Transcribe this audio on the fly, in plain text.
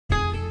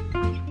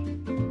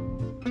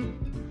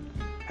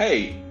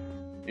Hey,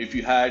 if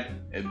you had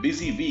a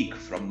busy week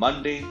from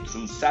Monday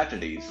through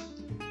Saturdays,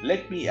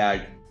 let me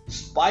add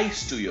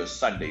spice to your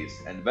Sundays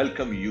and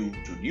welcome you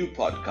to new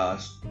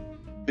podcast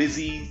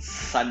Busy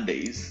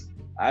Sundays.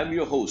 I'm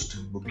your host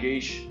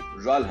Mukesh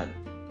Ralhan.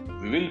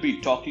 We will be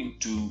talking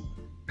to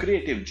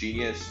creative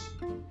genius,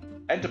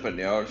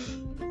 entrepreneurs,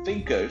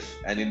 thinkers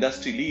and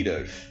industry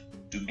leaders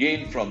to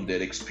gain from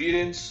their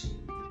experience,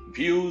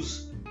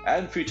 views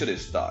and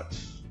futurist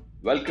thoughts.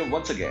 Welcome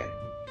once again.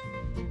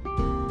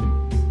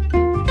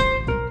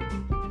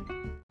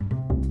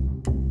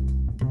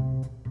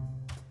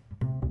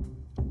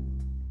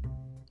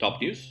 Top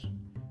news: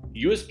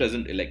 US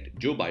President elect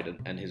Joe Biden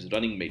and his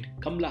running mate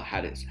Kamala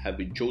Harris have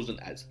been chosen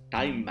as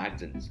Time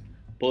magazine's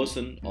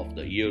Person of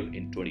the Year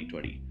in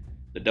 2020.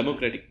 The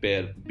Democratic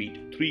pair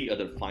beat three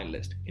other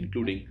finalists,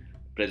 including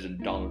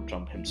President Donald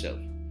Trump himself.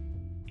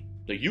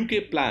 The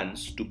UK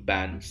plans to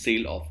ban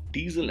sale of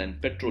diesel and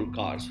petrol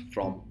cars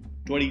from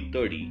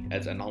 2030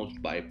 as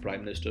announced by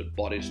Prime Minister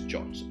Boris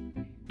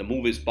Johnson. The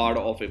move is part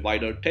of a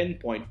wider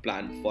 10-point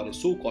plan for a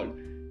so-called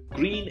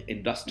green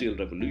industrial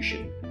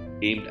revolution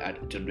aimed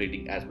at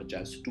generating as much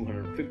as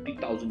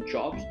 250,000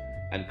 jobs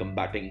and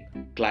combating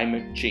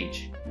climate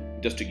change.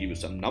 Just to give you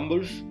some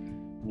numbers,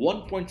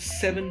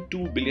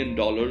 $1.72 billion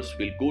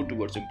will go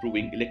towards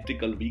improving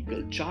electrical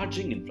vehicle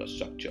charging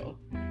infrastructure,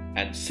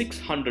 and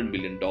 $600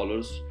 million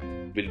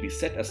will be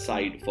set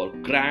aside for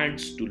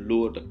grants to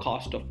lower the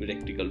cost of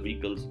electrical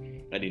vehicles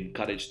and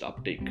encourage the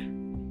uptake.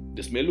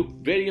 This may look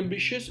very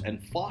ambitious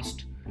and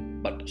fast,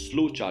 but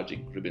slow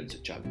charging remains a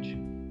challenge.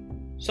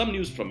 Some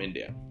news from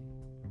India.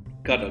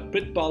 Colonel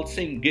Pritpal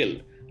Singh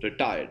Gill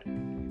retired.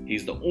 He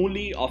is the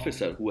only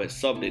officer who has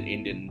served in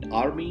Indian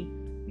Army,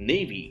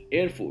 Navy,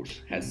 Air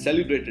Force, has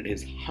celebrated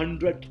his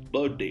 100th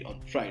birthday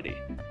on Friday.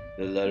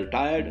 The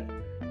retired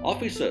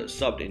officer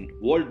served in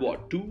World War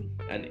II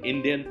and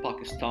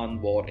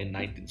Indian-Pakistan War in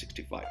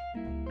 1965.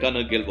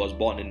 Colonel Gill was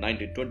born in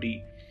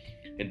 1920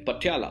 in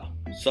Patiala.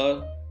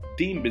 Sir,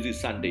 Team Busy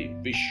Sunday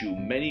wish you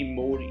many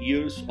more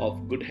years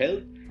of good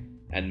health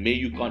and may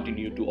you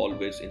continue to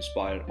always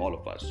inspire all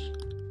of us.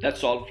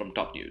 That's all from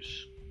Top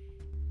News.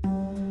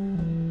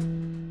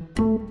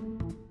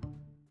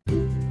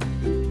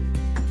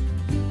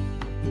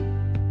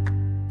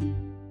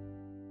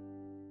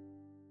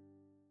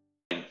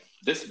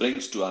 This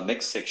brings to our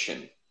next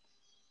section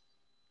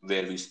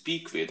where we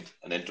speak with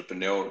an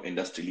entrepreneur,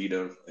 industry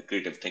leader, a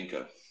creative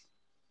thinker.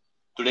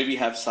 Today we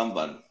have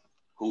someone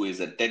who is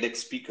a TEDx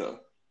speaker,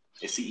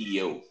 a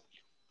CEO,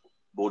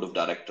 board of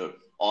director,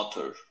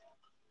 author,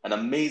 an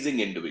amazing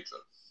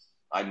individual.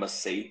 I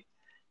must say,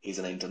 he's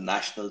an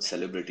international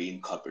celebrity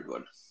in corporate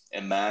world,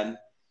 a man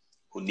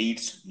who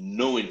needs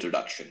no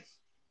introduction.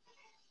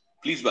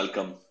 Please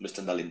welcome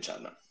Mr. Nalin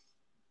Chandra.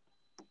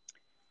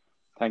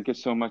 Thank you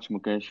so much,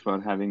 Mukesh, for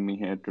having me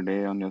here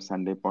today on your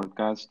Sunday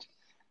podcast.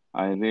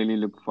 I really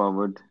look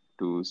forward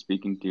to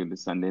speaking to you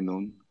this Sunday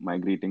noon. My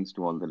greetings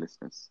to all the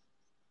listeners.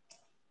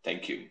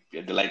 Thank you. We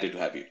are delighted to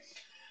have you.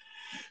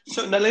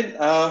 So, Nalin,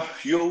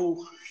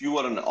 you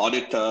are an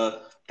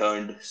auditor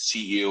turned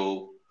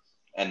CEO,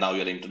 and now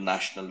you're an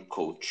international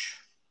coach.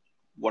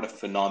 What a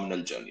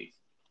phenomenal journey.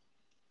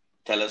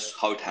 Tell us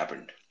how it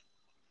happened.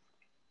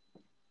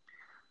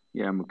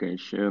 Yeah,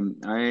 Mukesh,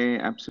 I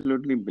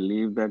absolutely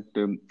believe that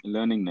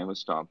learning never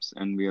stops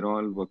and we are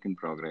all work in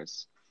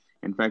progress.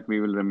 In fact, we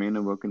will remain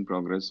a work in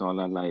progress all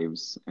our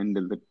lives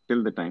until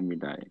till the time we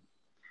die.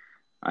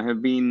 I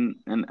have been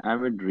an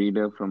avid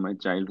reader from my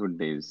childhood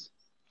days.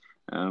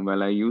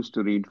 While I used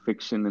to read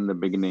fiction in the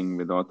beginning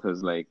with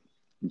authors like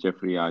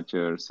Jeffrey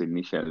Archer,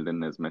 Sidney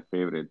Sheldon as my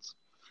favorites,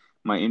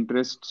 my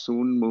interest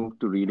soon moved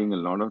to reading a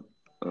lot of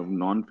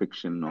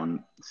non-fiction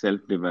on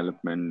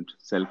self-development,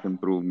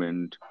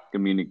 self-improvement,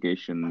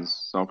 communications,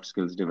 soft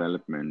skills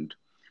development,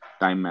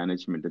 time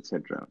management,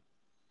 etc.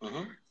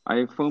 Mhm.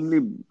 I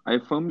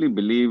firmly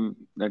believe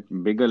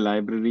that bigger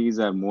libraries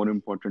are more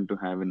important to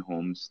have in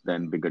homes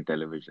than bigger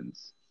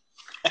televisions.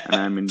 And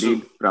I'm True.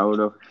 indeed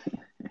proud of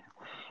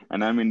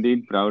and I'm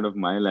indeed proud of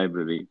my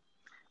library.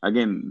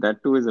 Again,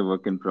 that too is a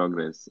work in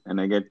progress, and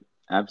I get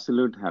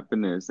absolute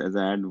happiness as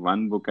I add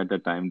one book at a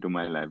time to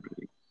my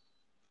library.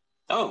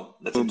 Oh,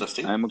 that's So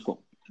interesting. I'm a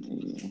co-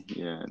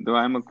 yeah, though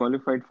I'm a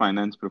qualified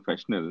finance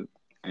professional,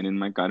 and in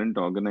my current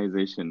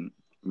organization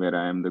where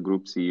I am the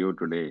group CEO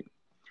today,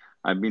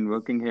 I've been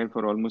working here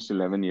for almost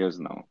 11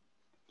 years now.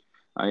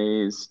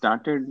 I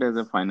started as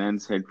a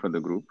finance head for the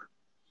group.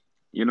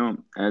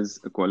 As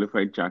a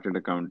qualified chartered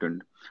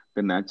accountant,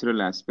 the natural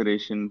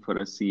aspiration for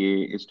a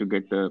CA is to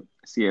get a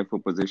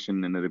CFO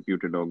position in a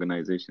reputed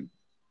organization.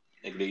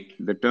 Agreed.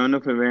 The turn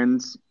of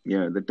events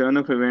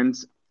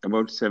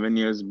about 7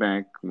 years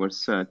back were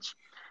such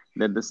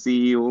that the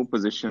CEO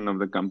position of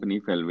the company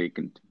fell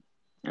vacant,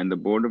 and the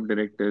board of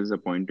directors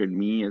appointed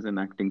me as an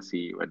acting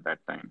CEO at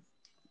that time,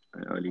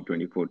 early Mhm.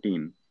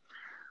 2014.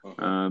 Mhm.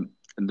 Uh,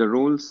 the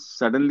role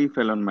suddenly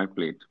fell on my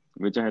plate,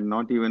 which I had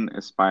not even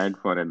aspired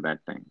for at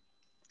that time.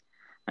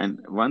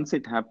 And once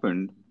it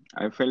happened,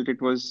 I felt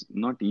it was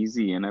not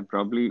easy, and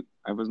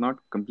I was not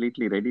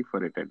completely ready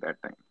for it at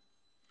that time.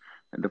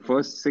 And the Mhm.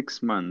 first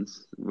 6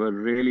 months were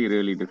really,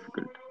 really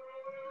difficult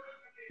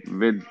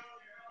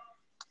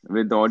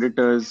with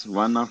auditors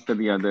one after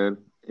the other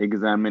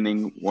examining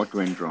what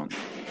went wrong.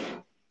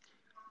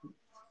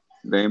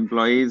 The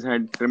employees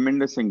had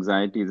tremendous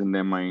anxieties in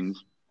their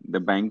minds. The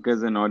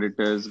bankers and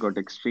auditors got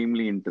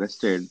extremely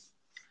interested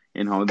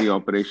in how the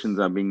operations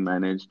are being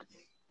managed.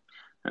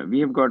 We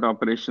have got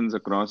operations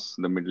across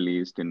the Middle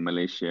East, in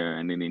Malaysia,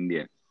 and in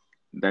India.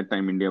 That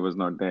time, India was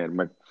not there,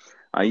 but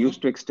I Mhm.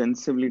 used to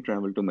extensively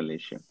travel to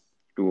Malaysia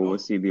to Oh.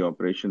 oversee the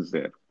operations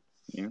there.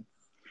 Yeah.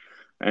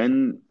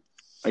 And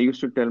I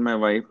used to tell my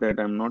wife that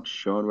I'm not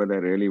sure whether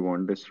I really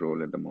want this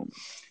role at the moment.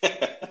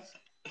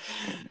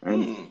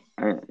 And Hmm.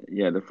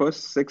 yeah, the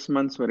first 6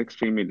 months were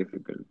extremely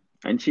difficult.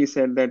 And she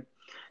said that,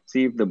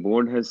 see, if the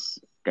board has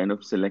kind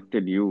of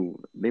selected you,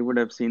 they would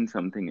have seen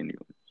something in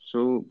you.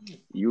 So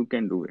you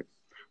can do it.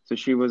 So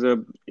she was a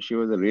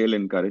real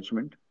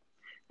encouragement.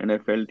 And I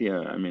felt,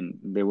 yeah, I mean,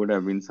 there would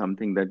have been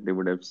something that they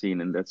would have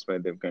seen, and that's why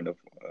they've kind of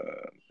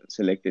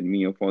selected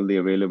me of all the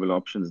available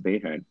options they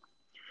had.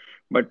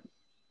 But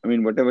I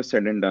mean, whatever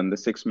said and done, the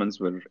 6 months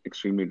were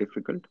extremely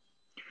difficult.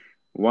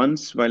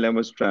 Once, while I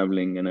was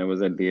traveling and I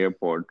was at the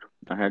airport,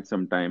 I had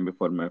some time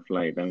before my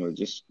flight. I was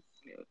just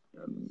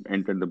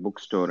entered the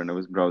bookstore and I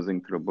was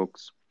browsing through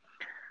books.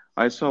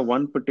 I saw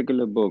one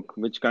particular book,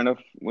 which kind of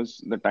was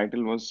the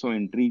title was so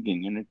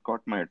intriguing and it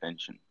caught my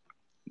attention.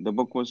 The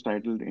book was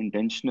titled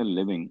Intentional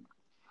Living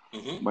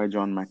Mhm. by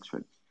John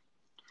Maxwell.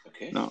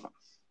 Okay. Now,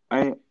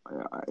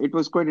 it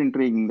was quite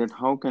intriguing that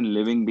how can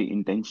living be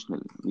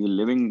intentional? We're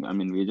living, I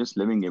mean, we're just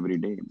living every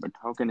day, but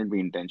how can it be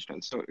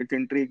intentional? So it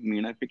intrigued me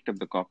and I picked up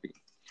the copy.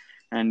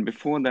 And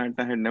before that,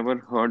 I had never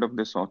heard of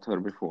this author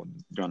before,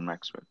 John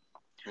Maxwell.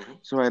 Mhm.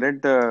 So I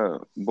read the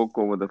book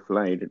over the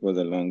flight. It was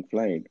a long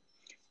flight.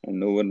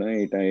 And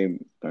overnight, I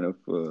kind of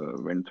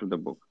went through the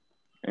book.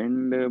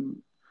 And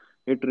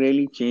it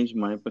really changed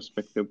my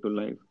perspective to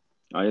life.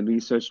 I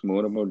researched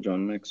more about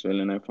John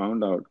Maxwell and I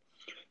found out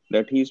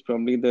that he's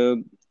probably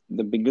the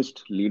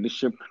biggest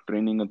leadership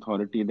training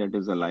authority that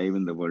is alive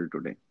in the world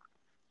today.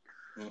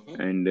 Mhm.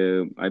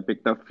 And I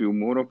picked up few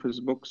more of his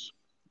books,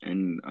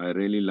 and I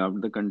really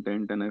loved the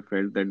content, and I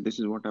felt that this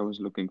is what I was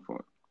looking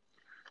for.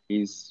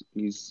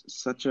 He's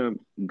such a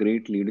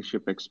great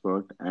leadership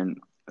expert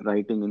and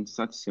writing in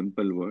such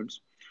simple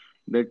words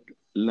that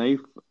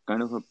life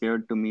kind of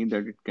appeared to me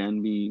that it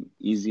can be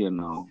easier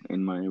now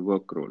in my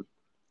work role.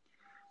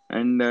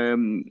 And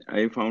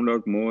I found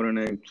out more,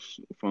 and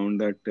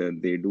found that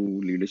they do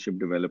leadership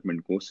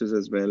development courses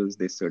as well.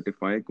 They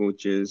certify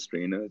coaches,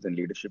 trainers, and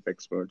leadership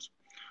experts.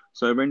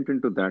 So I went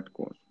into that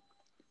course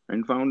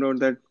and found out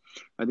that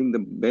I think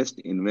the best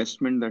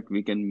investment that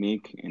we can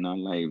make in our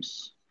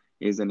lives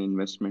is an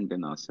investment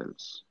in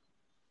ourselves.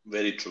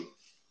 Very true.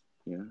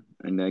 Yeah.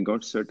 And I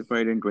got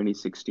certified in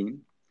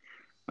 2016.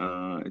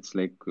 It's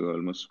like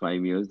almost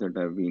 5 years that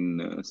I've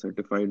been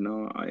certified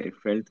now. I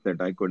felt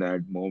that I could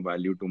add more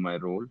value to my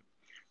role.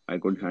 I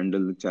could Mhm.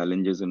 handle the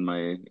challenges in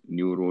my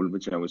new role,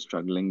 which I was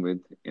struggling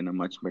with in a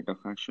much better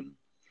fashion.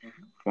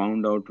 Mhm.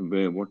 Found out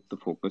what the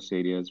focus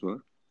areas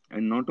were.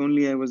 And not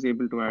only I was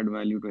able to add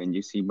value to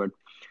NGC, but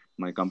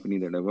my company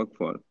that I work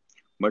for,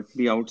 but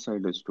the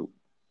outsiders too.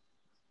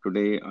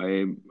 Today, I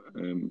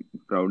am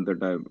proud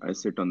that I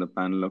sit on the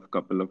panel of a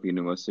couple of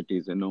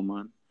universities in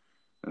Oman,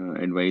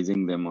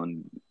 advising them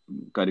on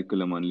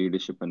curriculum on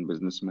leadership and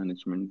business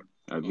management.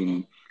 I've Mhm.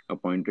 been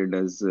appointed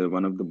as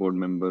one of the board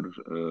members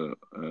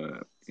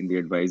in the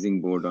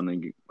advising board on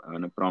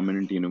a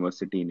prominent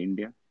university in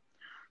India.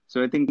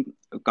 So I think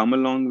I've come a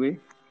long way.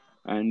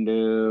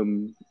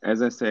 And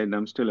as I said,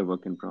 I'm still a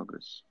work in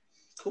progress.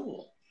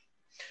 Cool.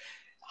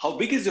 How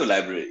big is your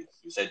library?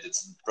 You said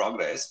it's in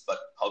progress, but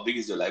how big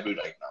is your library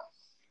right now?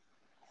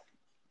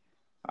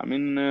 I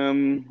mean,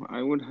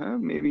 I would have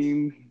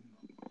maybe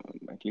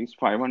at least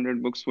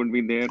 500 books would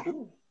be there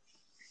Cool.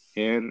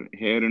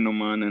 here in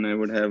Oman, and I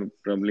would have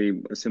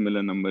probably a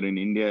similar number in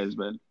India as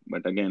well.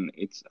 But again,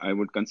 it's I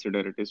would consider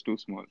it is too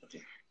small.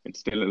 Okay. It's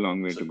still a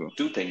long way So to go.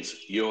 two things.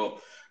 Your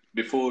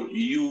before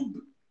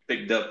you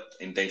picked up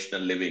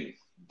Intentional Living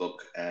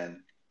book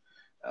and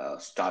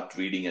start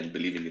reading and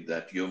believing in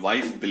that, your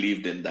wife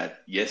believed in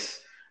that.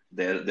 Yes,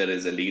 there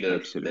is a leader,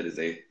 there is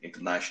Absolutely. a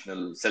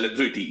international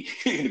celebrity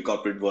in the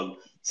corporate world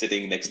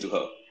sitting next to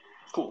her.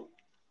 Cool.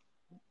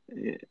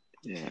 Yeah,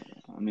 yeah.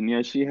 I mean,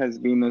 yeah, she has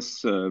been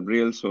a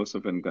real source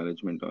of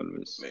encouragement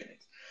always. Very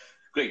nice.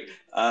 Great.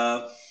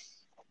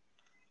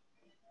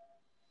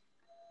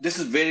 This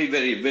is very,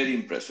 very, very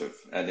impressive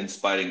and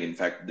inspiring. In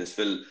fact, this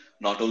will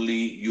not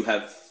only you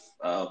have,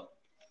 uh,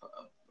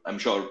 I'm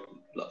sure,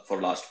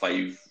 for last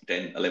 5,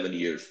 10, 11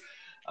 years,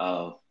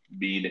 uh,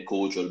 being a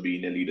coach or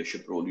being a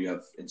leadership role, you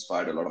have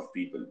inspired a lot of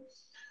people.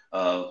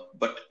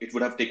 But it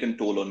would have taken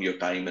toll on your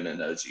time and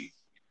energy.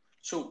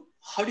 So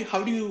how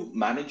do you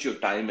manage your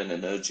time and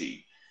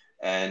energy,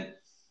 and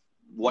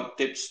what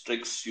tips,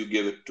 tricks you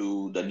give it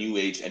to the new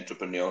age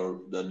entrepreneur,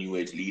 the new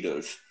age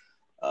leaders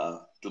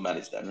to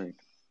manage that? Right.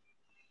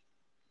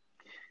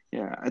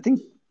 Yeah, I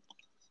think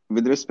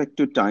with respect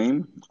to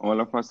time,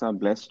 all of us are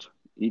blessed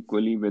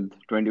equally with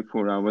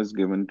 24 hours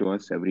given to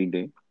us every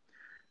day.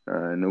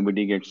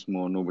 Nobody gets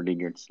more, nobody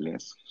gets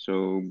less.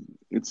 So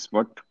it's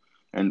what,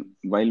 and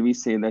while we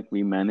say that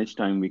we manage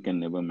time, we can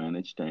never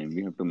manage time.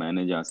 We have to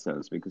manage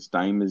ourselves because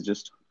time is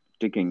just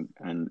ticking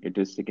and it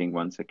is ticking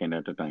 1 second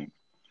at a time.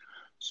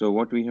 So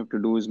what we have to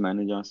do is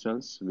manage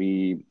ourselves.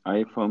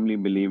 I firmly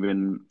believe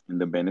in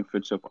the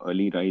benefits of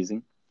early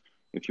rising.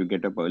 If you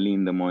get up early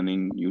in the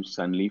morning, you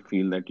suddenly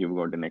feel that you've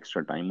got an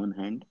extra time on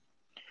hand.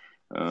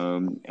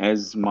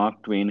 As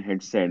Mark Twain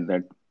had said,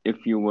 that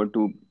if you were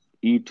to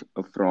eat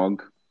a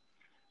frog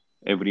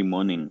every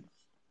morning,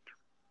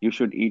 you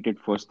should eat it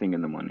first thing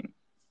in the morning.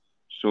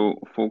 So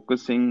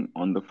focusing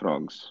on the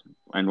frogs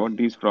and what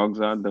these frogs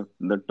are,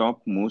 the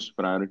top most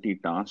priority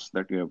tasks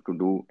that you have to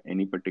do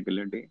any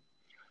particular day,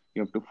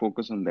 you have to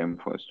focus on them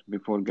first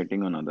before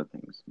getting on other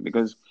things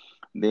because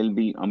there'll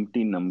be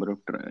umpteen number of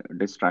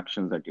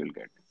distractions that you'll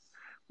get.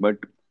 But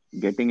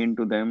getting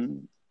into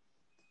them,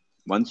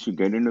 once you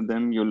get into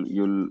them,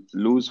 you'll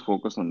lose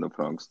focus on the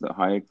frogs, the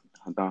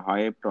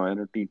high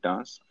priority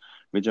tasks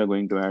which are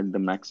going to add the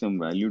maximum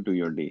value to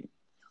your day.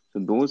 So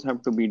those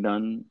have to be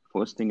done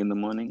first thing in the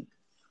morning.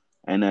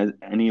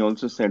 And he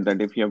also said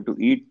that if you have to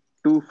eat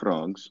two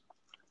frogs,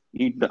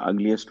 eat the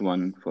ugliest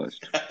one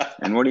first.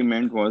 And what he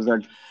meant was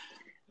that,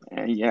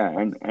 yeah,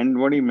 and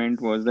what he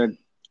meant was that,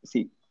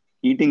 see,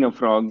 eating a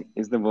frog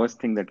is the worst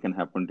thing that can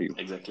happen to you.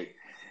 Exactly.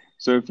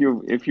 So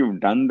if you've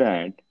done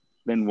that,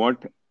 then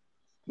what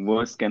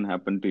worse can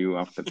happen to you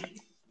after that?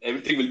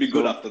 Everything will be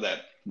good So after that.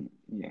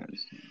 yes,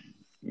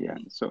 yeah.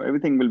 So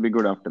everything will be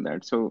good after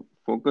that. So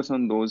focus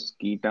on those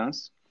key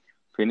tasks,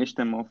 finish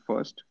them off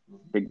first,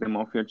 take them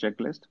off your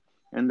checklist,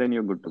 and then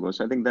you're good to go.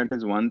 So I think that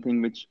is one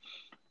thing which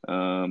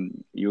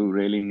you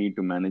really need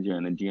to manage your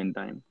energy and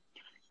time.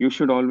 You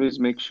should always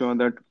make sure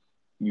that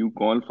you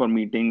call for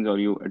meetings or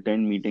you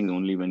attend meetings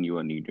only when you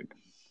are needed.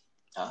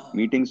 Ah,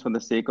 Meetings for the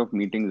sake of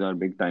meetings are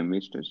big time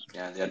wasters.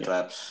 yeah, they are Yeah.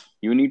 traps.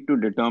 You need to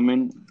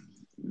determine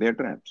their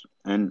traps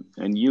and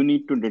you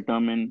need to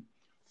determine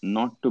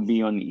not to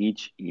be on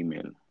each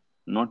email,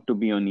 not to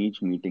be on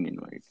each meeting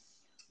invite.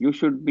 You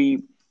should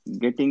be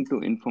getting to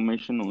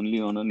information only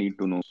on a need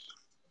to know.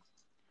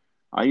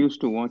 I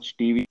used to watch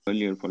TV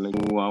earlier for like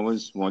 2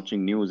 hours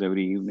watching news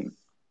every evening.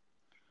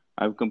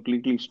 I've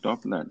completely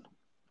stopped that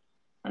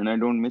and I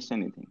don't miss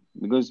anything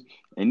because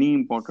any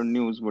important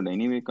news would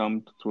anyway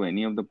come through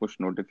any of the push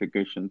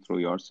notification through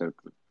your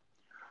circle.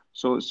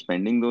 So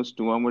spending those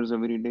 2 hours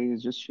every day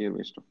is just sheer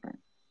waste of time.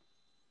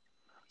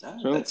 Ah,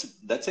 So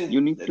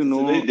you need to that's a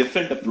very know,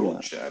 different yeah,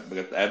 approach.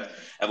 Because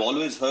I've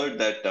always heard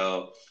that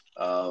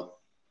uh,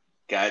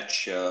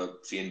 catch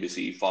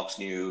CNBC, Fox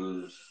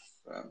News,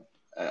 yeah.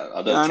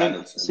 other I mean,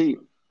 channels, and see,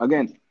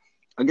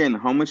 again,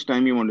 how much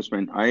time you want to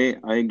spend? I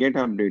get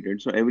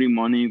updated, so every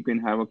morning you can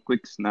have a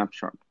quick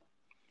snapshot.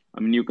 I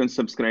mean, you can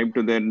subscribe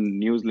to their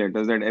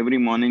newsletters that every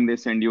morning they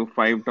send you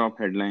five top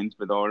headlines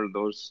with all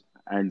those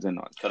ads and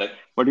all. correct.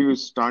 But if you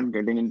start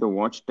getting into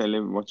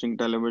watching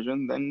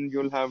television, then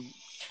you'll have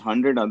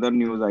 100 other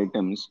news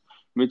items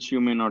which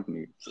you may not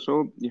need. So,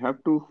 So you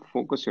have to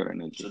focus your so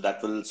energy.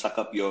 that will suck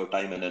up your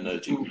time and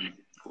energy. Cool.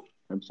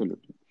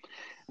 Absolutely.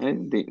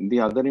 And the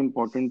other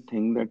important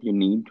thing that you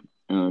need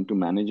to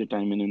manage your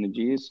time and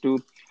energy is to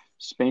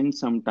spend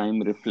some time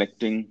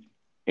reflecting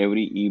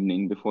every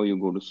evening before you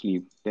go to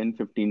sleep,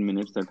 10-15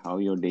 minutes that how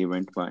your day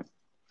went by.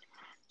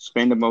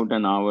 Spend about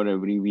an hour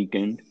every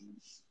weekend,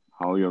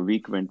 how your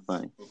week went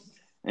by.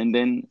 And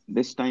then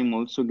this time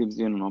also gives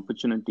you an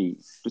opportunity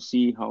to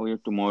see how your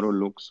tomorrow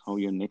looks, how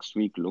your next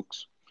week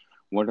looks,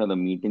 what are the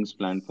meetings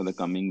planned for the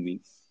coming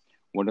week,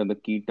 what are the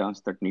key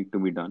tasks that need to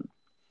be done,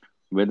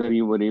 whether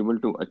you were able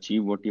to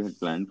achieve what you had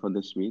planned for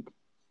this week.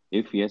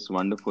 If yes,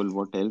 wonderful,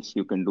 what else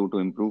you can do to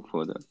improve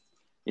further.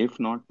 If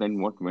not,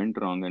 then what went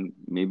wrong and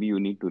maybe you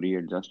need to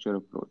readjust your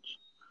approach.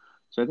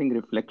 So I think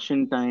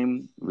reflection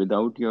time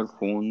without your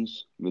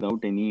phones,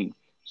 without any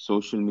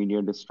social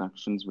media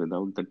distractions,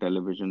 without the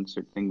television,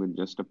 sitting with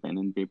just a pen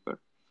and paper,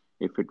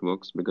 if it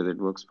works, because it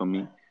works for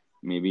me.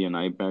 Maybe an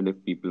iPad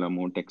if people are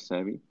more tech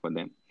savvy for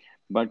them.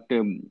 But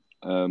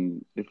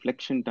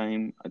reflection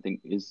time, I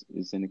think, is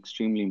an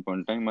extremely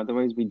important time.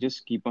 Otherwise, we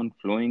just keep on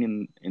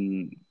flowing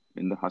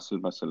in the hustle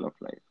bustle of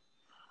life.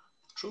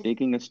 True.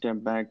 Taking a step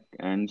back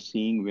and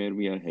seeing where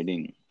we are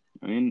heading.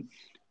 I mean,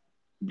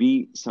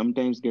 we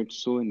sometimes get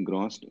so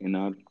engrossed in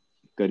our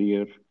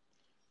career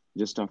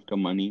just after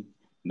money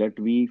that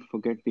we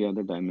forget the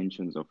other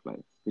dimensions of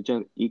life which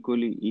are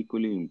equally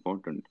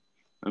important.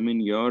 I mean,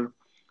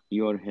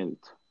 your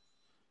health,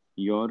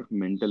 your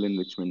mental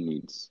enrichment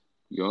needs,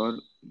 your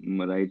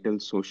marital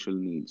social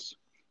needs,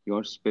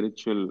 your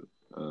spiritual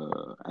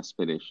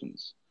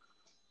aspirations.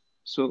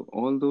 So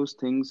all those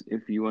things,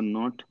 if you are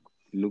not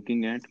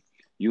looking at,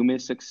 you may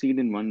succeed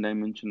in one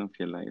dimension of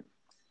your life,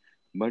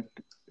 but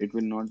it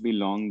will not be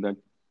long that,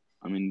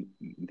 I mean,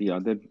 the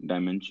other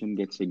dimension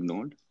gets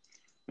ignored,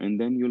 and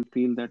then you'll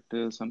feel that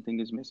something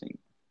is missing.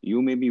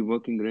 You may be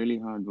working really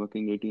hard,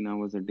 working 18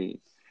 hours a day,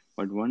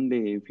 but one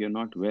day, if you're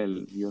not well,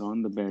 you're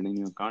on the bed and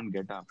you can't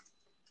get up,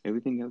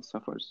 everything else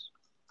suffers.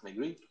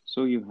 Agree?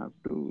 So you have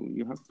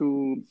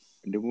to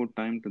devote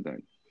time to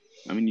that.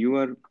 I mean, you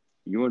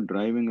are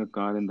driving a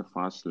car in the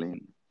fast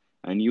lane,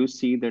 and you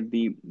see that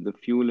the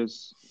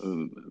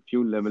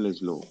fuel level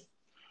is low.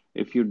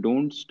 If you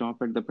don't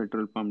stop at the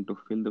petrol pump to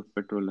fill the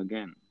petrol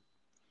again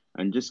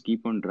and just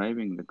keep on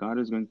driving, the car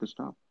is going to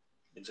stop.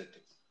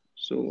 Exactly.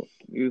 So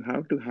you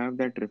have to have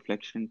that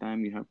reflection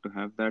time. You have to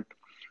have that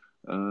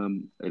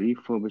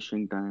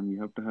refurbishing time.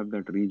 You have to have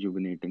that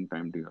rejuvenating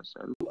time to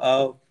yourself.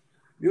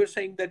 You were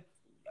saying that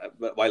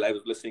while I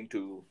was listening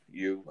to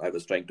you, I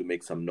was trying to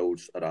make some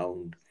notes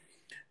around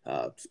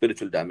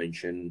spiritual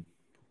dimension,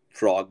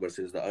 frog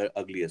versus the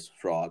ugliest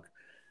frog,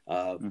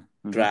 uh,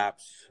 Mm-hmm.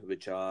 traps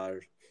which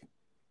are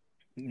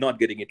not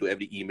getting into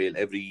every email,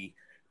 every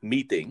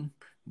meeting.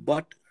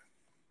 But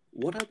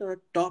what are the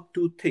top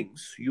two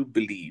things you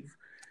believe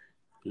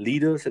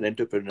leaders and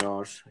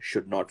entrepreneurs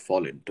should not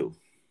fall into?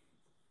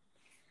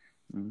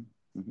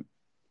 Mm-hmm.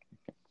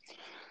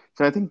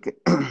 So I think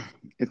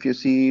if you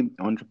see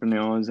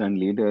entrepreneurs and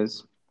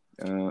leaders,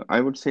 I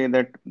would say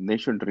that they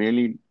should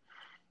really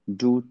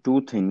do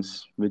two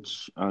things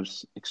which are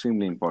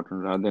extremely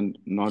important rather than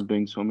not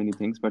doing so many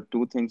things, but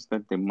two things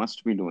that they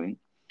must be doing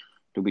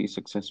to be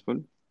successful.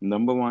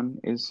 Number one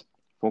is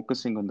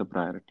focusing on the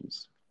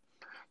priorities.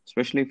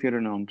 Especially if you're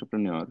an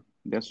entrepreneur,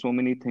 there are so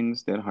many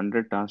things, there are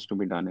 100 tasks to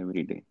be done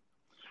every day.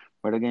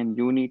 But again,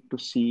 you need to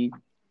see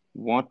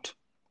what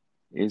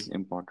is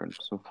important.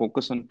 So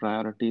focus on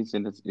priorities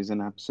is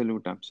an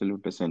absolute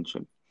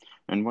essential.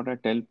 And what I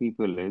tell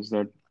people is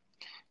that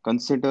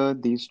consider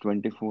these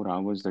 24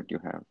 hours that you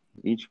have.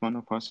 Each one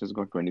of us has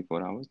got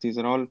 24 hours. These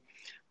are all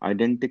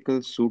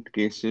identical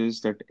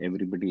suitcases that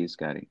everybody is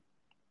carrying.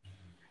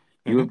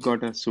 Mm-hmm. You've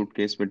got a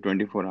suitcase with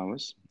 24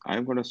 hours.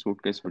 I've got a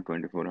suitcase for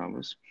 24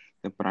 hours.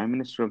 The Prime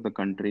Minister of the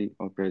country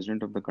or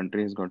President of the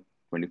country has got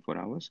 24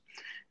 hours.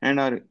 And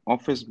our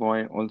office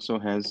boy also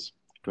has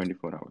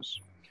 24 hours.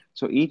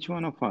 So each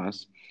one of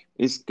us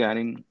is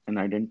carrying an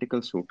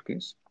identical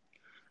suitcase.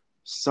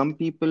 Some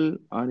people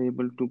are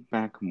able to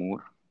pack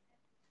more,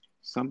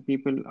 some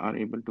people are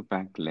able to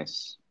pack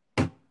less.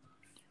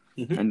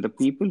 Mm-hmm. And the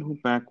people who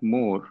pack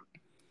more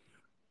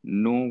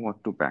know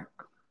what to pack.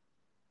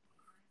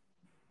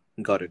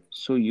 Got it.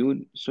 So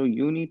you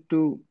need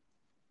to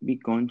be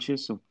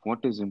conscious of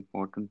what is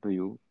important to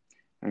you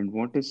and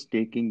what is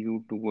taking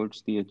you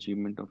towards the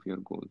achievement of your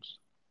goals.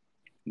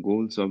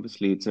 Goals,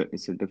 obviously,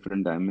 it's a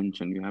different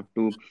dimension. You have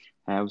to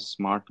have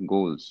smart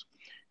goals.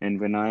 And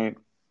when I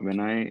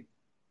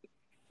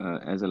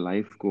as a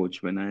life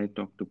coach, when I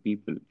talk to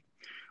people,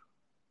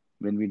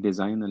 when we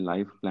design a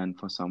life plan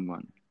for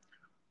someone,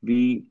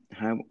 we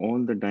have all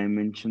the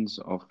dimensions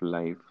of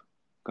life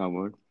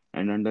covered,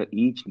 and under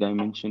each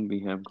dimension we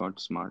have got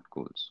smart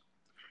goals.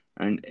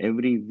 And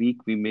every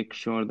week we make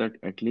sure that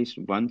at least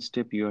one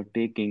step you are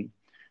taking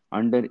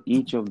under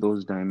each of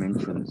those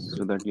dimensions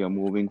so that you are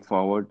moving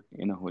forward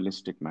in a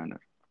holistic manner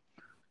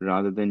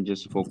rather than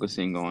just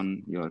focusing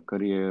on your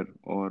career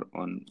or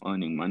on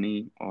earning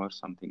money or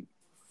something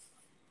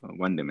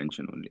one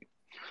dimension only.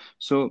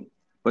 So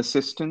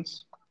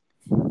persistence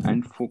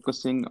and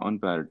focusing on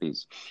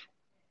priorities.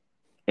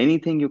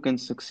 Anything you can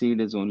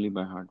succeed is only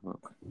by hard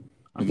work.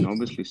 I mean,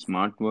 obviously,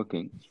 smart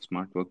working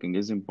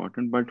is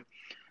important, but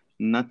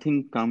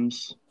nothing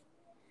comes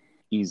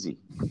easy.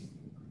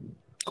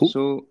 Cool.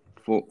 So,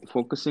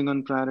 focusing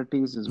on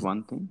priorities is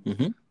one thing.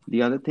 Mm-hmm.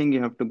 The other thing,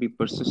 you have to be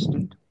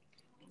persistent,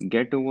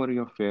 get over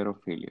your fear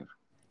of failure.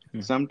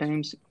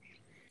 Sometimes,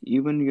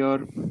 even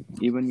your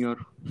even your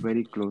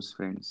very close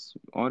friends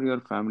or your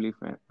family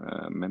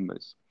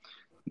members,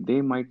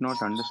 they might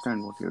not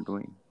understand what you're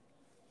doing.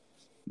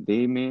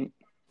 They may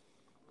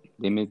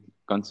they may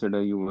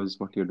consider you as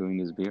what you're doing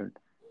is weird.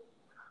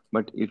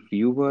 But if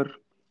you were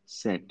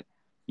set,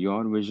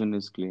 your vision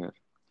is clear,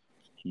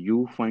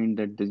 you find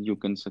that you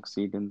can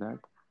succeed in that.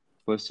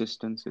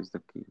 Persistence is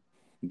the key.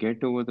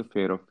 Get over the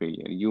fear of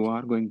failure. You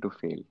are going to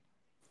fail.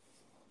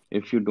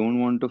 If you don't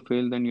want to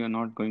fail, then you're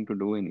not going to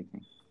do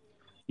anything.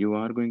 You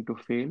are going to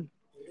fail.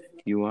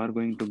 You are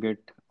going to get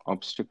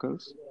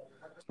obstacles,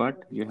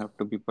 but you have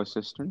to be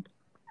persistent.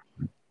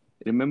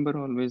 Remember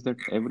always that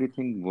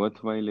everything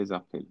worthwhile is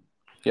uphill.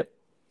 Yep.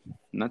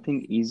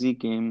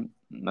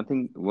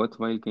 Nothing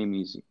worthwhile came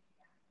easy.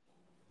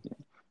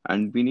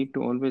 And we need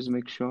to always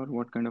make sure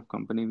what kind of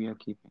company we are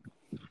keeping,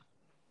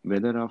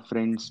 whether our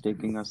friends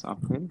taking us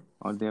uphill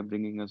or they are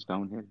bringing us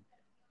downhill.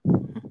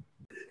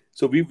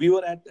 So we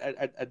were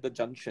at the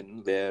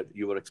junction where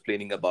you were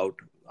explaining about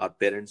our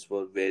parents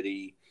were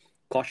very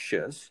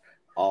cautious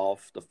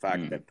of the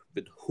fact Mm, that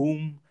with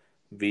whom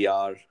we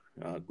are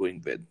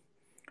going with.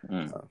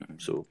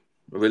 mm. So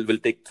we'll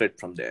take thread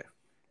from there.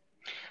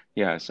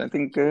 Yes, I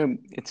think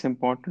it's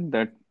important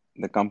that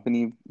the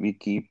company we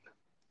keep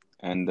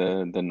and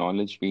the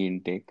knowledge we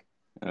intake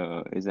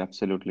is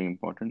absolutely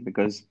important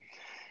because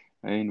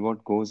I mean,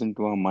 what goes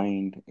into our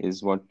mind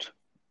is what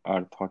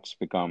our thoughts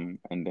become,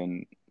 and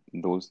then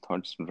those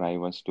thoughts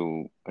drive us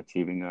to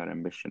achieving our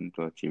ambition,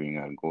 to achieving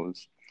our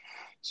goals.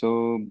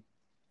 So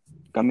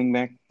Coming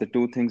back, the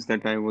two things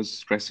that I was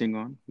stressing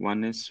on,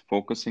 one is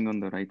focusing on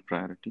the right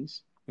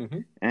priorities Mm-hmm.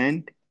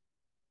 and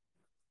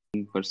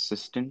being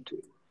persistent.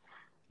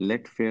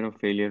 Let fear of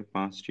failure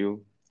past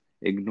you.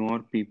 Ignore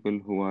people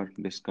who are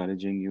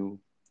discouraging you.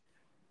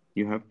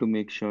 You have to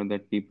make sure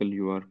that people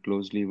you are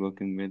closely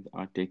working with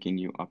are taking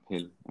you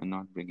uphill and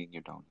not bringing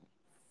you downhill.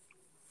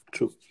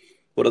 True.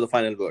 What are the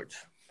final words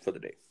for the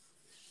day?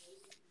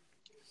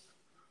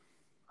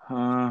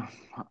 Uh,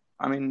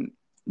 I mean,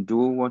 do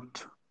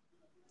what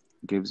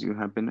gives you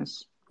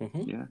happiness.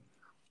 Mm-hmm. Yeah.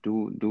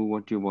 Do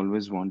what you've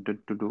always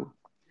wanted to do.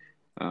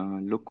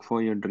 Look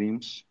for your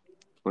dreams.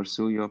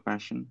 Pursue your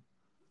passion.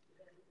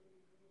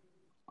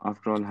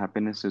 After all,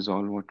 happiness is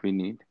all what we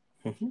need.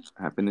 Mm-hmm.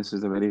 Happiness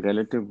is a very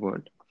relative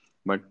word,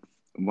 but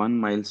one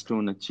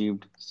milestone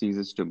achieved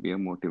ceases to be a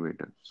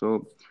motivator.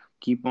 So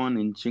keep on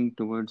inching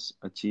towards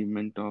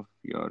achievement of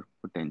your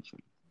potential.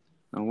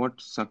 Now,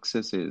 what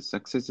success is?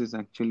 Success is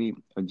actually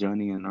a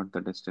journey and not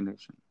the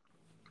destination.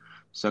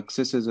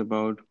 Success is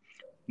about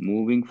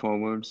moving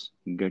forwards,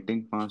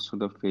 getting past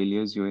the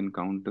failures you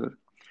encounter,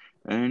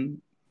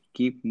 and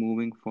keep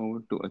moving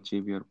forward to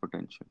achieve your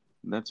potential.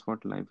 That's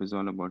what life is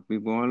all about.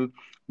 We've all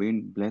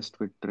been blessed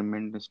with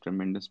tremendous,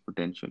 tremendous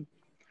potential,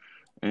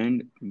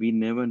 and we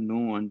never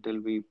know until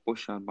we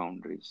push our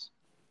boundaries.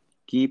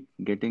 Keep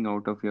getting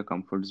out of your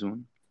comfort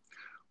zone.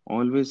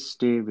 Always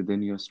stay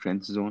within your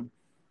strength zone.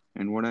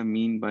 And what I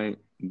mean by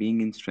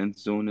being in strength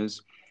zone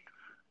is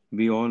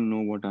we all know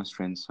what our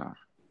strengths are.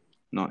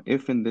 Now,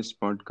 if in this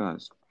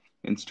podcast,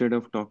 instead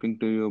of talking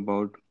to you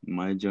about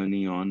my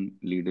journey on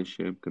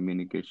leadership,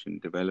 communication,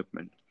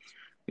 development,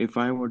 if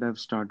I would have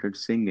started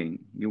singing,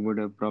 you would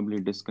have probably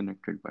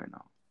disconnected by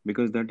now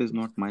because that is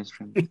not my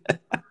strength.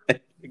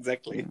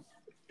 Exactly.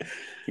 Yeah.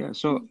 Yeah.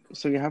 So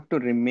you have to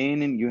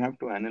remain in, you have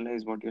to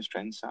analyze what your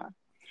strengths are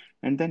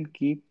and then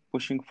keep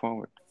pushing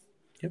forward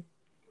Yep.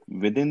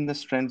 within the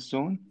strength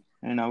zone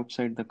and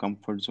outside the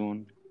comfort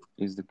zone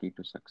is the key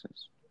to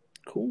success.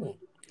 Cool.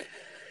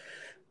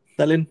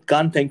 Nalin,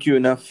 can't thank you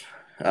enough.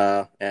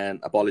 And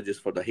apologies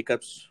for the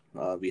hiccups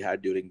we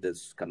had during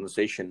this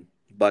conversation.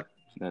 But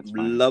That's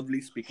fine.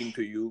 lovely speaking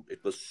to you.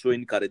 It was so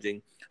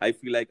encouraging. I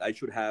feel like I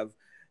should have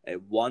a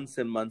once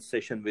a month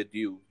session with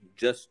you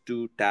just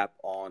to tap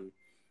on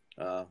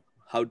uh,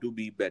 how to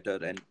be better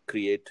and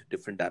create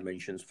different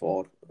dimensions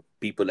for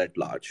people at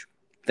large.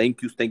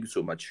 Thank you. Thank you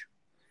so much.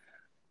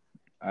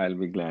 I'll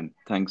be glad.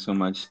 Thanks so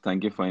much.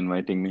 Thank you for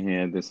inviting me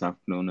here this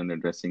afternoon and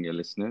addressing your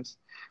listeners.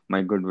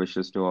 My good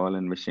wishes to all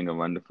and wishing a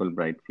wonderful,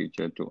 bright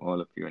future to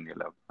all of you and your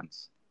loved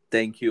ones.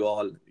 Thank you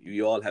all.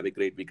 You all have a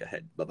great week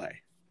ahead. Bye bye.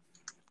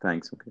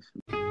 Thanks,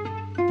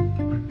 Mukesh.